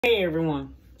Hey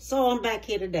everyone, so I'm back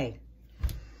here today.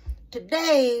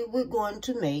 Today we're going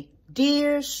to make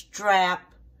deer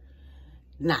strap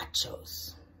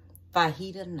nachos.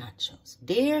 Fajita nachos.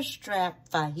 Deer strap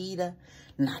fajita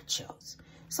nachos.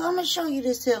 So I'm going to show you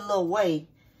this here little way.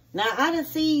 Now I done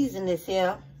seasoned this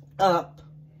here up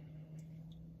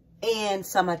in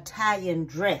some Italian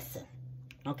dressing.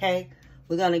 Okay?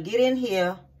 We're going to get in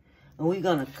here and we're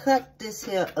going to cut this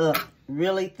here up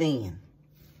really thin.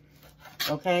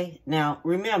 Okay, now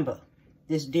remember,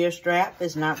 this deer strap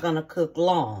is not going to cook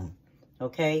long,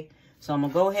 okay? So I'm going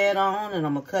to go ahead on and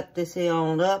I'm going to cut this here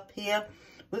on up here.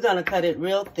 We're going to cut it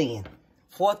real thin,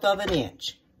 1/4 of an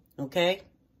inch, okay?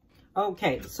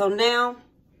 Okay, so now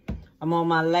I'm on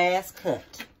my last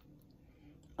cut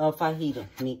of fajita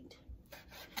meat.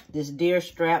 This deer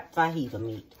strap fajita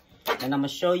meat. And I'm going to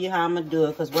show you how I'm going to do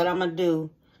it, because what I'm going to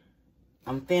do,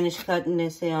 I'm finished cutting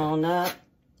this here on up.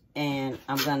 And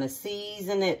I'm going to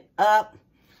season it up.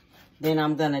 Then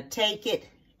I'm going to take it.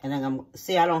 And then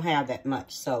see, I don't have that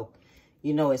much. So,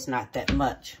 you know it's not that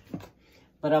much.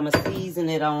 But I'm going to season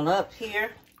it on up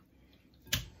here.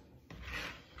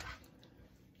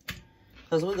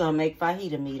 Because we're going to make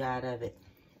fajita meat out of it.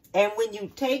 And when you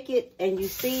take it and you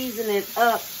season it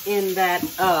up in that...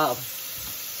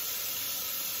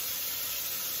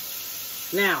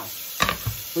 Now,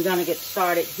 we're going to get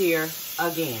started here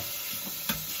again.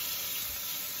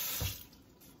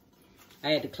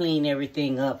 I had to clean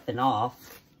everything up and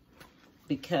off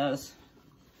because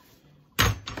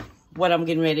what I'm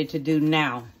getting ready to do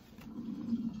now,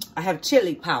 I have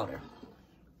chili powder.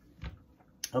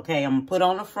 Okay, I'm going to put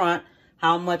on the front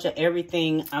how much of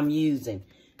everything I'm using.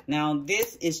 Now,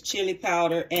 this is chili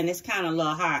powder, and it's kind of a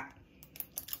little hot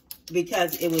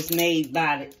because it was made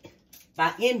by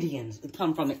Indians. It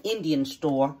come from an Indian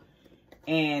store,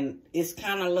 and it's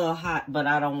kind of a little hot, but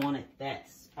I don't want it that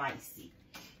spicy.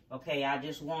 Okay, I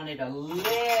just want it a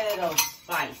little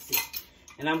spicy.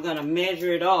 And I'm going to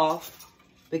measure it off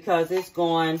because it's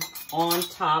going on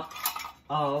top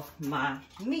of my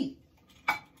meat.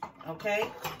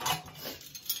 Okay?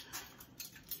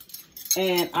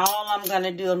 And all I'm going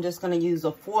to do, I'm just going to use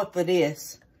 1/4 of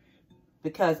this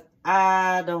because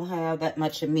I don't have that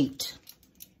much of meat.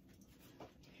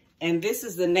 And this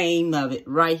is the name of it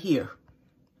right here.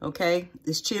 Okay?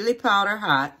 It's chili powder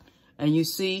hot. And you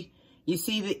see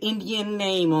the Indian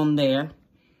name on there,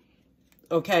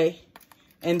 okay?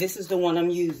 And this is the one I'm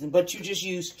using, but you just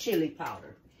use chili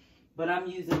powder. But I'm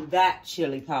using that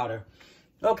chili powder.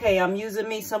 Okay, I'm using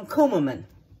me some cumin,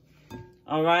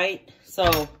 all right?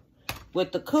 So,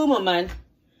 with the cumin,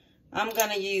 I'm going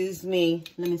to use me,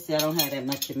 let me see, I don't have that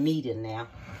much of meat in there.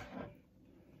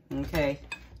 Okay,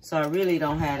 so I really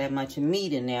don't have that much of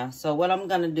meat in there. So what I'm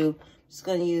going to do, I'm just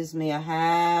going to use me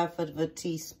 1/2 of a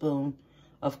teaspoon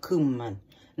of cumin.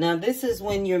 Now, this is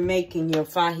when you're making your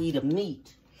fajita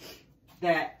meat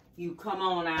that you come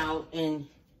on out and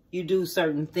you do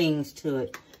certain things to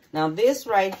it. Now, this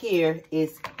right here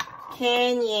is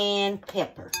cayenne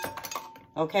pepper.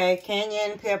 Okay,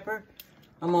 cayenne pepper.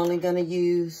 I'm only going to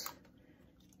use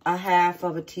 1/2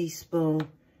 of a teaspoon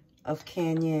of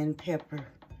cayenne pepper.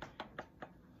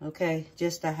 Okay,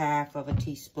 just 1/2 of a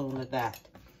teaspoon of that.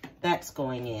 That's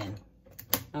going in.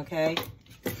 Okay.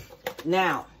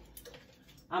 Now,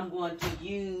 I'm going to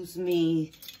use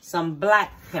me some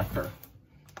black pepper.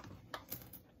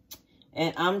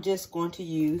 And I'm just going to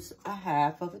use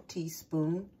 1/2 of a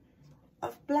teaspoon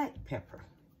of black pepper.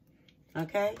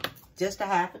 Okay? Just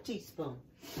 1/2 a teaspoon.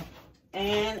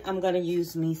 And I'm going to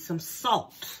use me some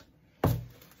salt.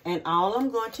 And all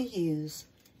I'm going to use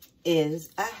is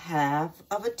 1/2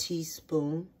 of a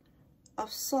teaspoon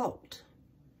of salt.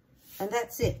 And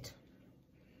that's it.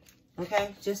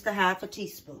 Okay, just 1/2 a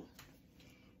teaspoon.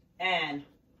 And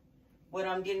what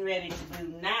I'm getting ready to do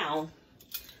now,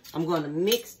 I'm going to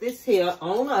mix this here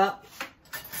on up.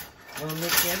 I'm going to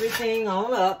mix everything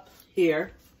on up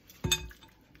here.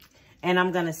 And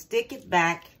I'm going to stick it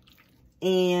back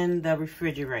in the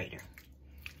refrigerator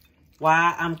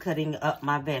while I'm cutting up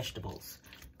my vegetables.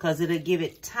 Because it'll give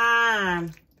it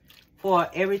time for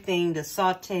everything to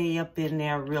saute up in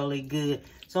there really good.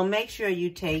 So make sure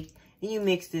you take and you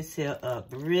mix this here up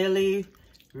really,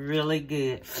 really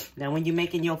good. Now, when you're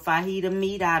making your fajita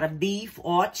meat out of beef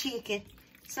or chicken,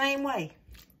 same way.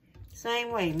 Same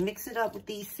way. Mix it up with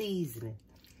these seasonings.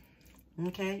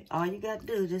 Okay? All you got to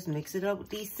do is just mix it up with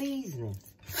these seasonings.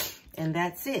 And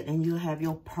that's it. And you'll have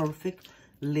your perfect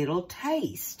little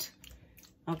taste.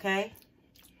 Okay?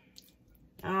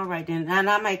 All right, then. And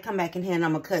I might come back in here and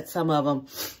I'm going to cut some of them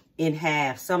in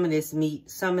half. Some of this meat,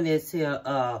 some of this here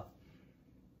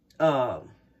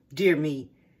deer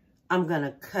meat, I'm going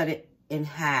to cut it in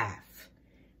half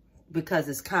because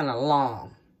it's kind of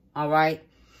long. All right.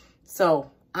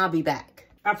 So I'll be back.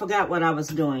 I forgot what I was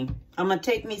doing. I'm going to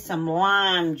take me some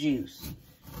lime juice.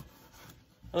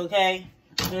 Okay.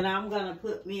 And I'm going to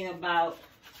put me about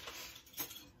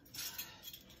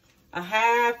a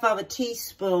half of a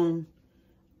teaspoon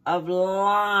of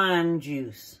lime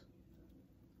juice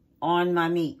on my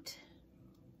meat.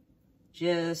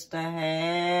 Just a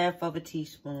half of a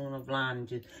teaspoon of lime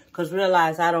juice. Because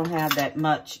realize I don't have that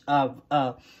much of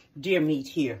deer meat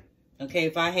here. Okay,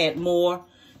 if I had more,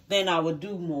 then I would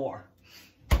do more.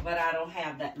 But I don't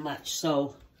have that much.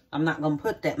 So I'm not going to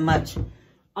put that much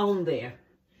on there.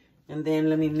 And then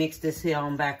let me mix this here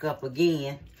on back up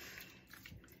again.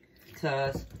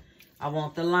 Because I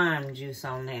want the lime juice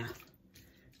on there.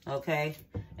 Okay.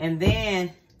 And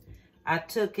then I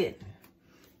took it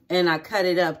and I cut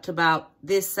it up to about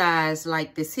this size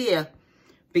like this here.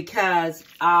 Because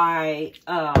I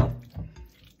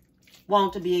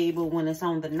want to be able, when it's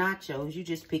on the nachos, you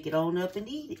just pick it on up and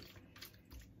eat it.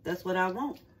 That's what I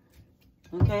want.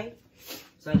 Okay.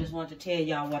 So I just want to tell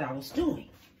y'all what I was doing.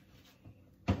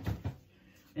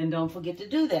 And don't forget to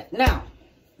do that. Now,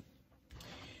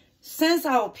 since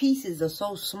our pieces are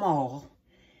so small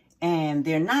and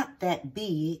they're not that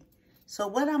big, so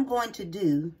what I'm going to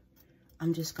do,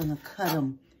 I'm just going to cut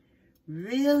them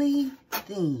really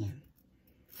thin.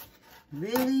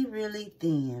 Really, really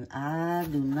thin. I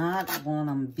do not want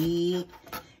them big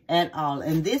at all.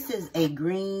 And this is a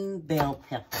green bell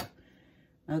pepper.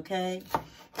 Okay?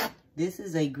 This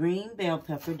is a green bell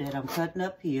pepper that I'm cutting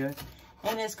up here.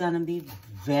 And it's going to be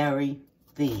very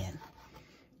thin.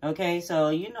 Okay, so,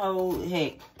 you know,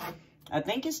 heck, I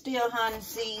think it's still hunting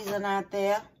season out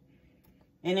there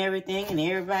and everything. And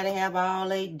everybody have all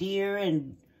their deer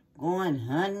and going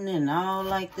hunting and all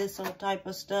like this old type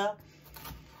of stuff.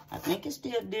 I think it's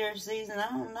still deer season. I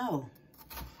don't know.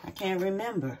 I can't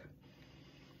remember.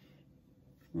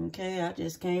 Okay, I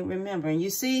just can't remember. And you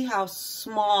see how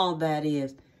small that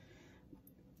is.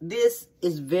 This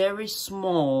is very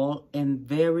small and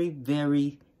very,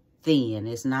 very thin.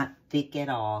 It's not thick at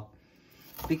all.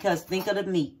 Because think of the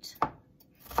meat.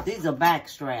 These are back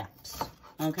straps.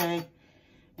 Okay?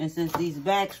 And since these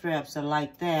back straps are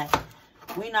like that,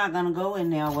 we're not going to go in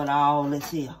there with all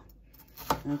this here.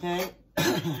 Okay?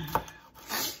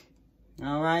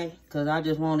 Alright? Because I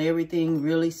just want everything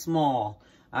really small.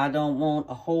 I don't want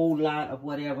a whole lot of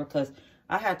whatever. Because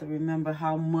I have to remember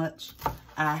how much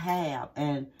I have.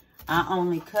 And I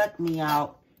only cut me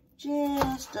out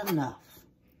just enough.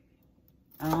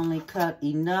 I only cut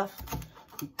enough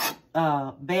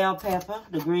bell pepper,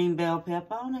 the green bell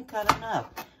pepper. I only cut enough.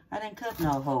 I didn't cut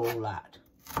no whole lot.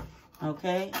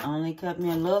 Okay? I only cut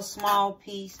me a little small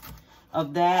piece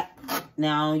of that.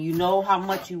 Now, you know how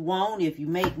much you want. If you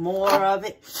make more of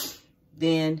it,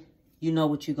 then you know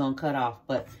what you're going to cut off.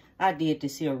 But I did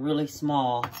this here really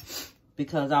small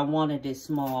because I wanted it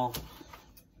small.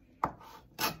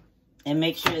 And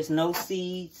make sure there's no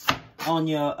seeds on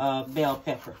your bell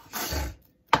pepper.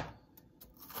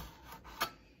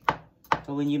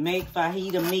 So when you make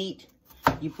fajita meat,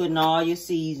 you putting all your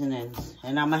seasonings.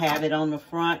 And I'm going to have it on the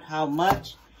front how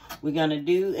much we're going to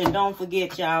do. And don't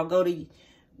forget, y'all, go to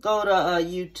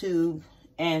YouTube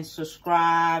and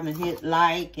subscribe and hit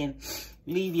like and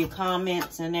leave your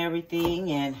comments and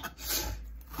everything. And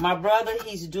my brother,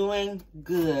 he's doing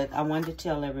good. I wanted to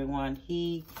tell everyone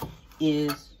he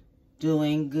is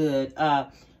doing good.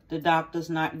 The doctor's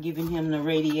not giving him the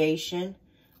radiation.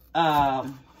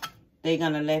 They're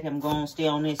going to let him go and stay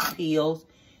on his pills.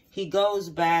 He goes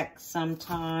back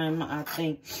sometime, I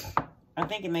think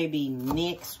it may be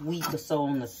next week or so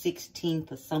on the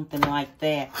 16th or something like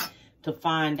that to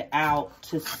find out,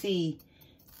 to see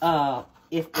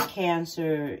if the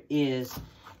cancer is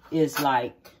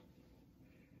like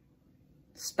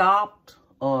stopped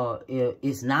or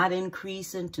is not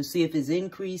increasing, to see if it's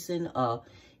increasing or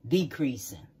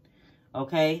decreasing.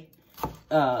 Okay?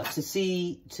 To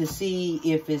see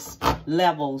if it's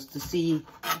levels, to see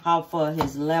how far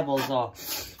his levels are.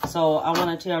 So I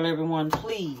want to tell everyone,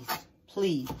 please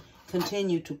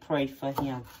continue to pray for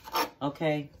him.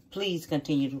 Okay? Please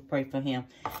continue to pray for him.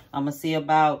 I'm going to see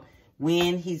about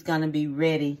when he's going to be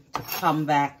ready to come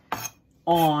back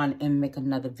on and make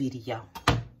another video.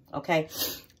 Okay?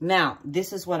 Now,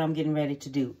 this is what I'm getting ready to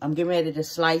do. I'm getting ready to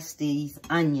slice these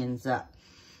onions up.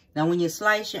 Now, when you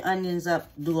slice your onions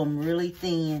up, do them really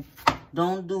thin.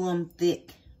 Don't do them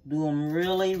thick. Do them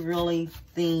really, really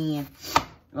thin.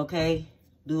 Okay?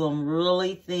 Do them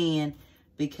really thin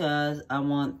because I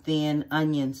want thin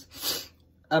onions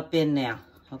up in there.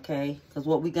 Okay? Because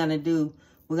what we're going to do,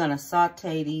 we're going to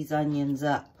saute these onions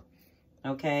up.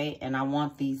 okay? And I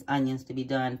want these onions to be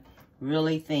done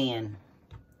really thin,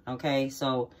 okay?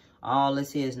 So all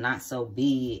this here is not so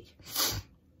big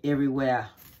everywhere.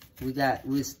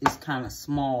 It's kind of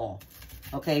small,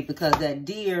 okay? Because that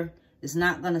deer is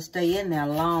not going to stay in there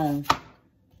long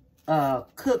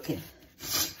cooking.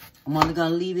 I'm only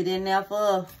going to leave it in there for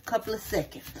a couple of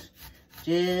seconds.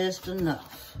 Just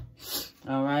enough.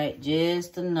 All right,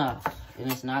 just enough.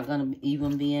 And it's not going to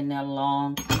even be in there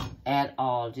long at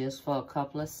all. Just for a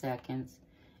couple of seconds.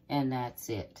 And that's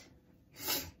it.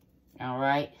 All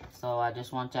right, so I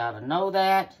just want y'all to know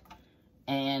that.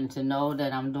 And to know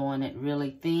that I'm doing it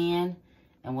really thin.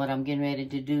 And what I'm getting ready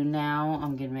to do now,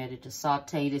 I'm getting ready to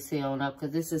saute this here on up.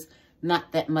 Because this is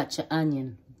not that much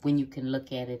onion when you can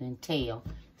look at it and tell.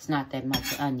 It's not that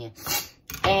much onion.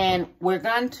 And we're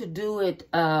going to do it,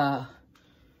 I'm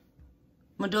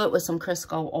going to do it with some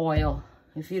Crisco oil.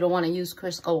 If you don't want to use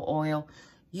Crisco oil,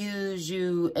 use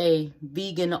you a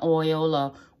vegan oil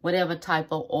or whatever type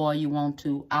of oil you want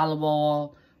to. Olive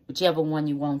oil, whichever one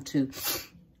you want to.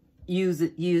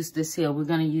 Use this here. We're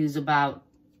going to use about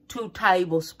 2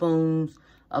 tablespoons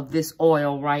of this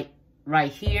oil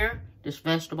right here, this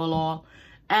vegetable oil.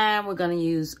 And we're going to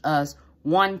use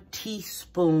 1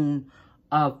 teaspoon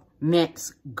of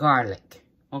minced garlic,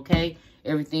 okay?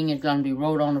 Everything is going to be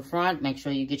wrote on the front. Make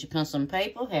sure you get your pencil and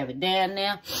paper, have it down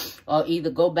there, or either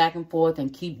go back and forth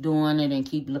and keep doing it and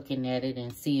keep looking at it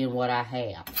and seeing what I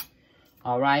have.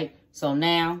 All right, so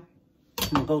now I'm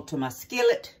going to go to my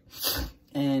skillet,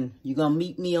 and you're going to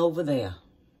meet me over there.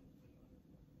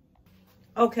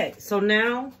 Okay, so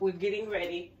now we're getting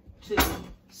ready to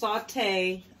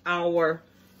saute our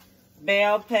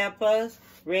bell peppers,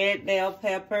 red bell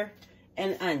pepper,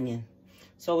 and onion.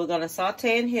 So we're gonna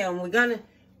saute in here, and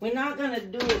we're not gonna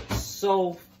do it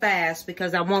so fast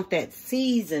because I want that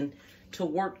season to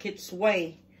work its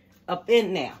way up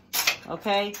in there.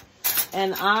 Okay,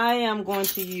 and I am going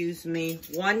to use me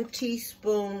 1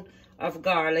 teaspoon of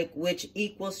garlic, which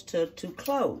equals to 2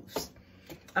 cloves.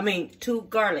 I mean 2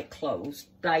 garlic cloves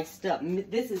diced up.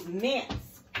 This is mince.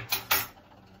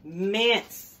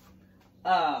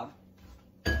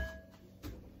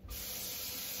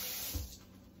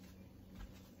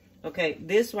 Okay,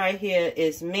 this right here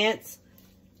is minced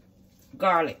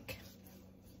garlic.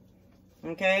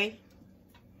 Okay?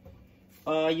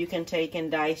 Or you can take and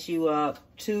dice you up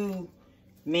 2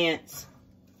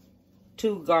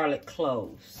 garlic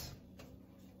cloves.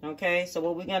 Okay, so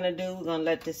what we're going to do, we're going to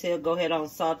let this here go ahead on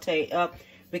saute up.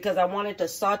 Because I want it to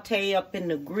saute up in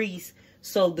the grease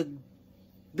so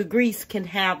the grease can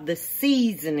have the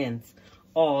seasonings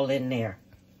all in there.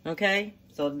 Okay?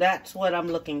 So that's what I'm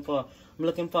looking for. I'm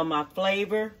looking for my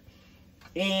flavor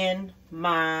in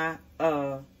my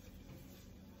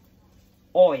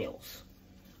oils.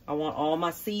 I want all my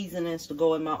seasonings to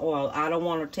go in my oil. I don't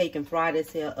want to take and fry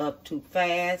this here up too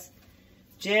fast.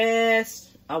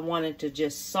 I want it to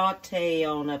just saute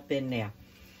on up in there.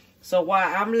 So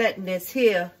while I'm letting this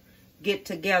here get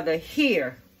together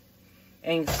here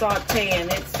and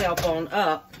sauteing itself on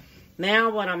up,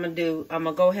 now what I'm going to do, I'm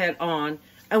going to go ahead on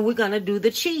and we're going to do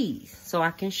the cheese so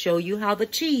I can show you how the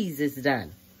cheese is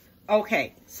done.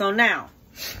 Okay, so now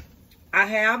I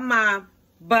have my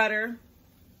butter.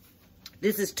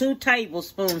 This is 2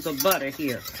 tablespoons of butter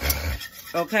here.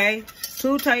 Okay,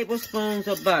 2 tablespoons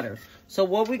of butter. So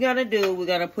what we're going to do, we're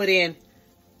going to put in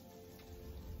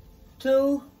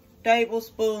 2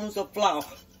 tablespoons of flour.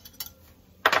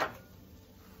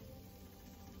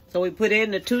 So we put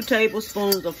in the 2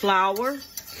 tablespoons of flour,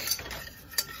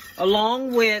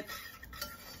 along with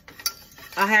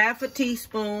a 1/2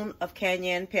 teaspoon of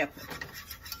cayenne pepper.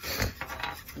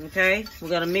 Okay, we're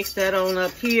going to mix that on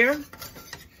up here,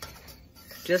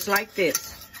 just like this.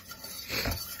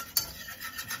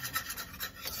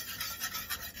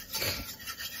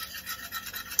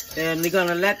 And we're going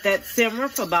to let that simmer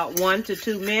for about 1 to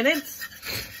 2 minutes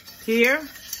here.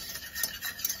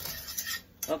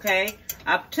 Okay,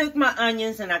 I took my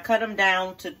onions and I cut them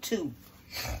down to 2.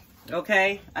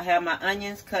 Okay, I have my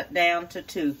onions cut down to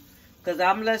 2 because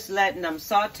I'm just letting them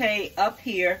saute up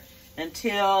here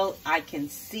until I can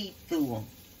see through them.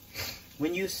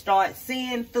 When you start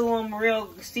seeing through them,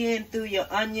 seeing through your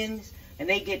onions, and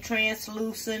they get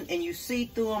translucent and you see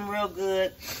through them real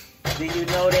good, then you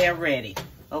know they're ready.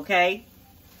 Okay?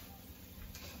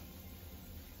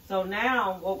 So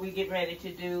now what we get ready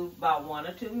to do, about 1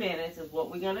 or 2 minutes, is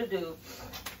what we're going to do.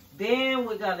 Then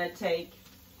we're going to take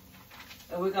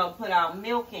and we're going to put our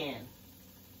milk in.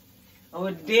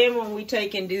 And then when we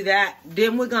take and do that,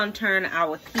 then we're going to turn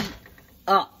our heat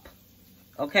up.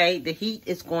 Okay? The heat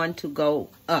is going to go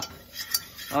up.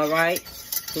 All right.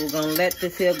 So we're going to let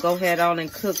this here go ahead on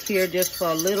and cook here just for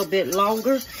a little bit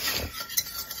longer.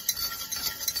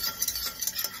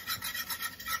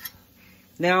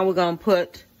 Now we're going to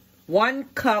put 1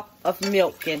 cup of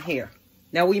milk in here.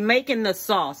 Now we're making the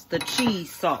sauce, the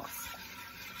cheese sauce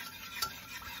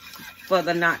for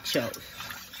the nachos.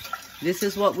 This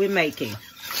is what we're making.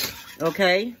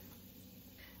 Okay?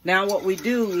 Now what we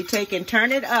do, we take and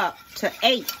turn it up to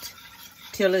 8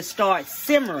 till it starts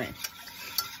simmering.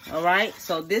 All right?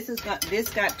 So this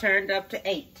got turned up to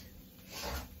 8.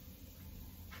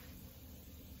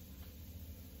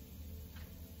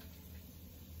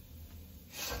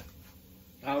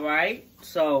 All right,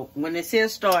 so when this here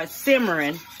starts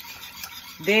simmering,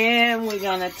 then we're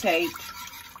gonna take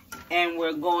and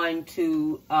we're going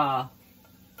to add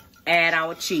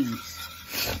our cheese.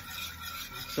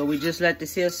 So we just let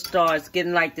this here start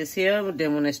getting like this here.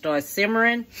 Then when it starts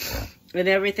simmering and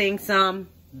everything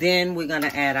then we're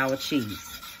gonna add our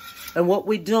cheese. And what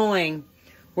we're doing,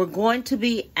 we're going to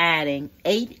be adding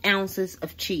 8 ounces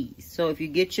of cheese. So if you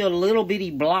get your little bitty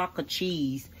block of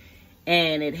cheese,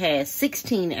 and it has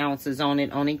 16 ounces on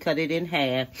it, only cut it in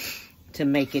half to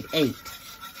make it 8.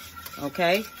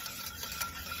 Okay?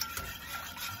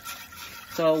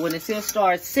 So when it still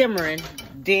starts simmering,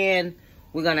 then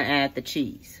we're going to add the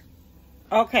cheese.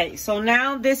 Okay, so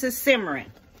now this is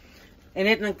simmering. And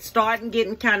it's starting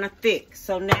getting kind of thick.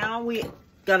 So now we're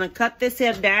going to cut this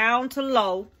here down to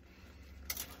low.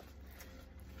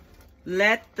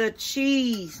 Let the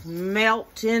cheese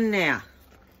melt in there.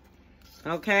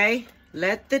 Okay,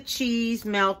 let the cheese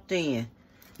melt in.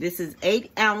 This is 8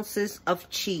 ounces of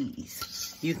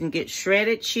cheese. You can get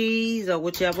shredded cheese or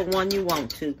whichever one you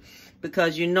want to,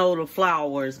 because you know the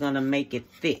flour is going to make it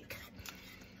thick.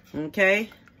 Okay,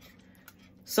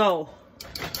 so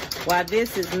while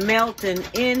this is melting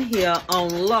in here on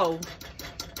low,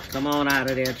 come on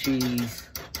out of there, cheese.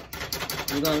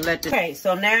 We're going to let this. Okay,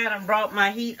 so now I brought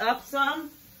my heat up some.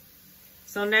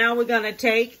 So now we're going to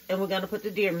take and we're going to put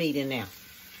the deer meat in there.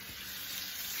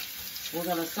 We're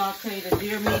going to saute the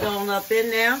deer meat on up in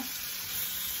there.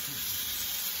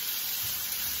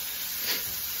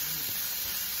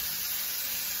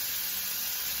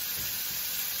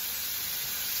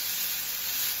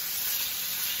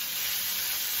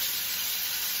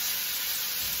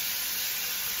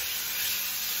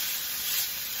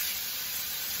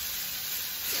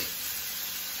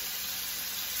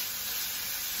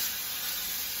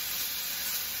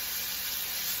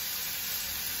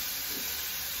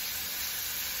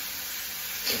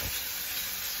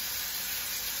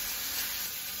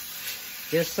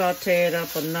 Just saute it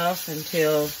up enough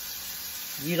until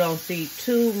you don't see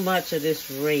too much of this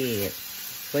red.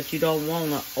 But you don't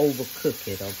want to overcook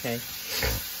it, okay?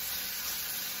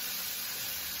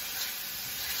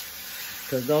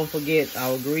 Because don't forget,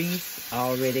 our grease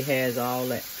already has all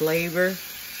that flavor.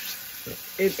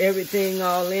 Everything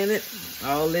all in it.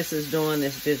 All this is doing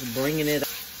is just bringing it up.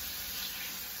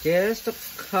 Just a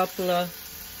couple of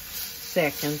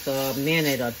seconds or a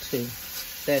minute or two.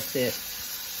 That's it.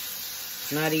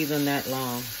 Not even that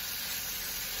long.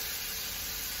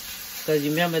 Because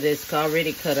you remember this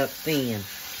already cut up thin.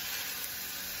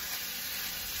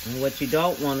 And what you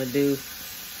don't want to do,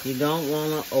 you don't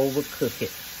want to overcook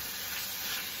it.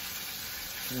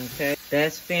 Okay,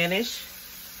 that's finished.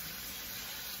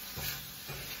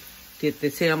 Get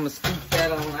this here, I'm going to scoop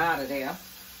that on out of there.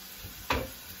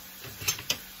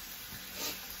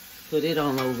 Put it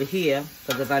on over here,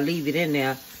 because if I leave it in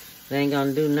there, it ain't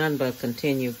going to do nothing but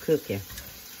continue cooking.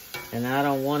 And I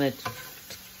don't want it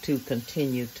to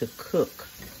continue to cook,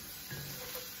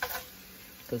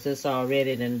 because it's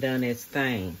already done its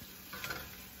thing.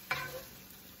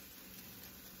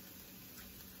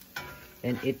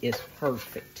 And it is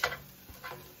perfect.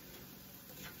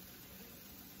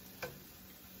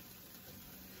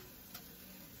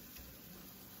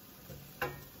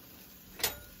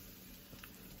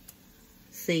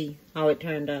 See how it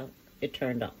turned out? It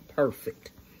turned out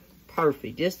perfect.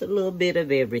 Perfect. Just a little bit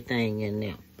of everything in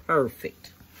there.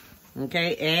 Perfect.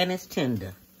 Okay, and it's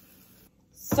tender.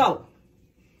 So,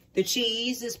 the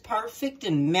cheese is perfect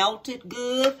and melted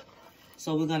good.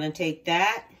 So we're going to take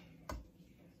that.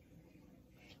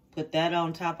 Put that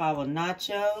on top of our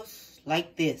nachos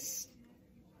like this.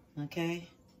 Okay?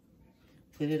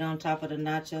 Put it on top of the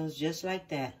nachos just like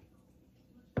that.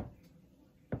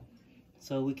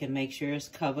 So we can make sure it's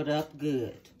covered up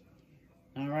good.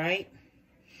 All right?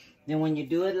 Then when you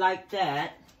do it like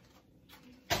that,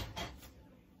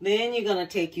 then you're going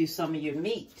to take you some of your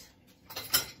meat.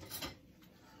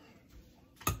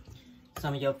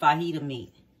 Some of your fajita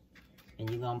meat. And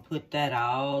you're going to put that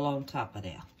all on top of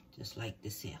there. Just like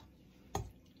this here.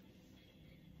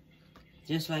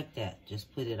 Just like that.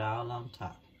 Just put it all on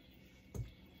top.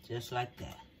 Just like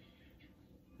that.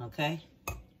 Okay?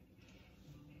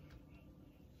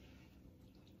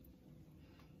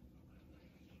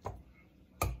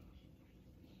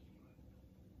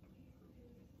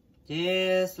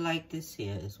 Just like this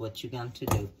here is what you're going to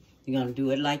do. You're going to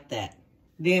do it like that.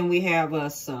 Then we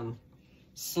have some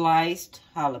sliced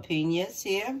jalapenos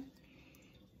here.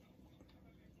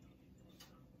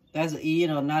 That's, you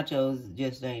know, nachos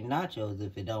just ain't nachos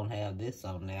if it don't have this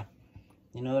on there.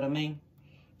 You know what I mean?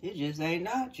 It just ain't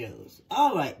nachos.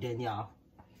 All right then, y'all.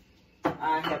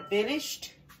 I have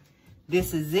finished.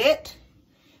 This is it.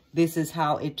 This is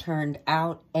how it turned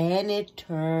out. And it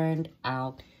turned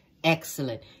out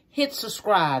excellent. Hit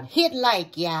subscribe. Hit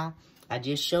like, y'all. I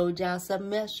just showed y'all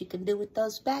something else you can do with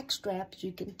those backstraps.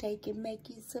 You can take and make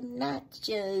you some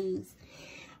nachos.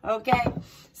 Okay?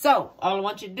 So, all I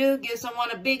want you to do, give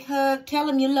someone a big hug. Tell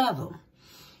them you love them.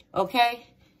 Okay?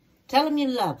 Tell them you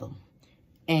love them.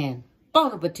 And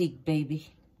bon appetit,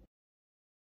 baby.